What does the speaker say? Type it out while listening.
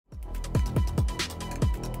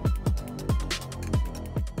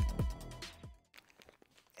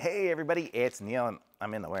Hey everybody, it's Neil and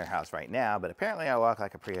I'm in the warehouse right now, but apparently I walk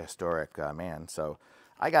like a prehistoric man. So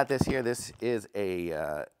I got this here. This is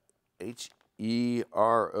a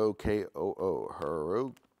Herokoo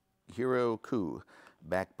Herokoo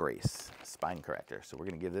back brace spine corrector. So we're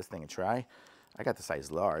gonna give this thing a try. I got the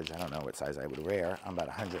size large. I don't know what size I would wear. I'm about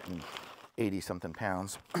 180 something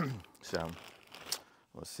pounds. So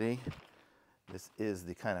we'll see. This is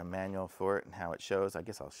the kind of manual for it and how it shows. I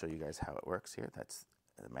guess I'll show you guys how it works here. That's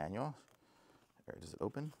the manual. Or does it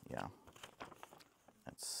open? Yeah.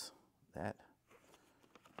 That's that.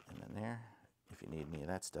 And then there, if you need any of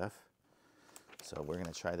that stuff. So we're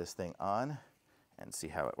gonna try this thing on and see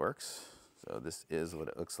how it works. So this is what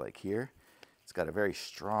it looks like here. It's got a very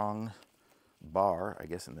strong bar, I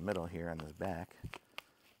guess in the middle here on this back.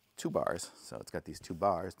 2 bars. So it's got these 2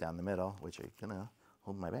 bars down the middle, which are gonna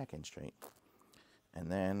hold my back in straight.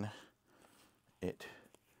 And then it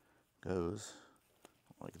goes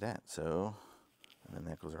like that. So, and then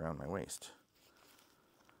that goes around my waist.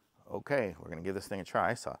 Okay, we're gonna give this thing a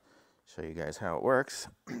try. So I'll show you guys how it works.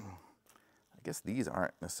 I guess these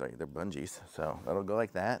aren't necessarily, they're bungees. So that'll go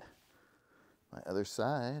like that. My other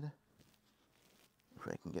side, if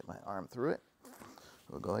I can get my arm through it,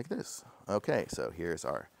 it'll go like this. Okay, so here's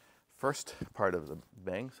our first part of the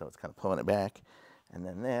bang. So it's kind of pulling it back. And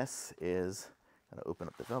then this is gonna open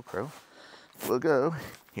up the Velcro. We'll go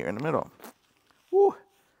here in the middle. Woo,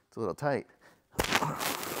 it's a little tight.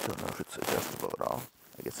 Don't know if it's adjustable at all.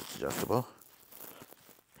 I guess it's adjustable.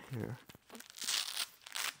 Here.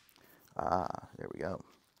 Ah, there we go.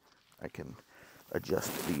 I can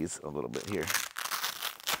adjust these a little bit here.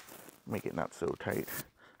 Make it not so tight.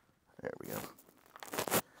 There we go.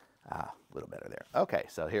 Ah, a little better there. Okay,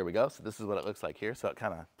 so here we go. So this is what it looks like here. So it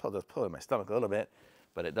kind of does pull in my stomach a little bit,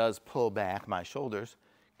 but it does pull back my shoulders.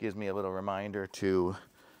 Gives me a little reminder to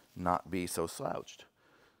not be so slouched.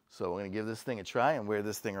 So we're gonna give this thing a try and wear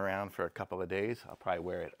this thing around for a couple of days. I'll probably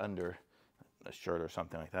wear it under a shirt or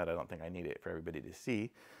something like that. I don't think I need it for everybody to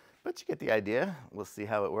see, but you get the idea. We'll see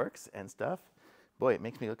how it works and stuff. Boy, it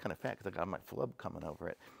makes me look kind of fat because I got my flub coming over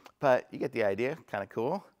it. But you get the idea, kind of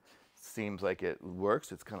cool. Seems like it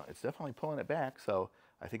works. It's definitely pulling it back. So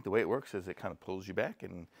I think the way it works is it kind of pulls you back,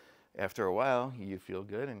 and after a while you feel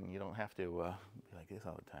good and you don't have to be like this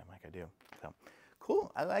all the time like I do. So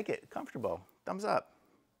cool, I like it, comfortable, thumbs up.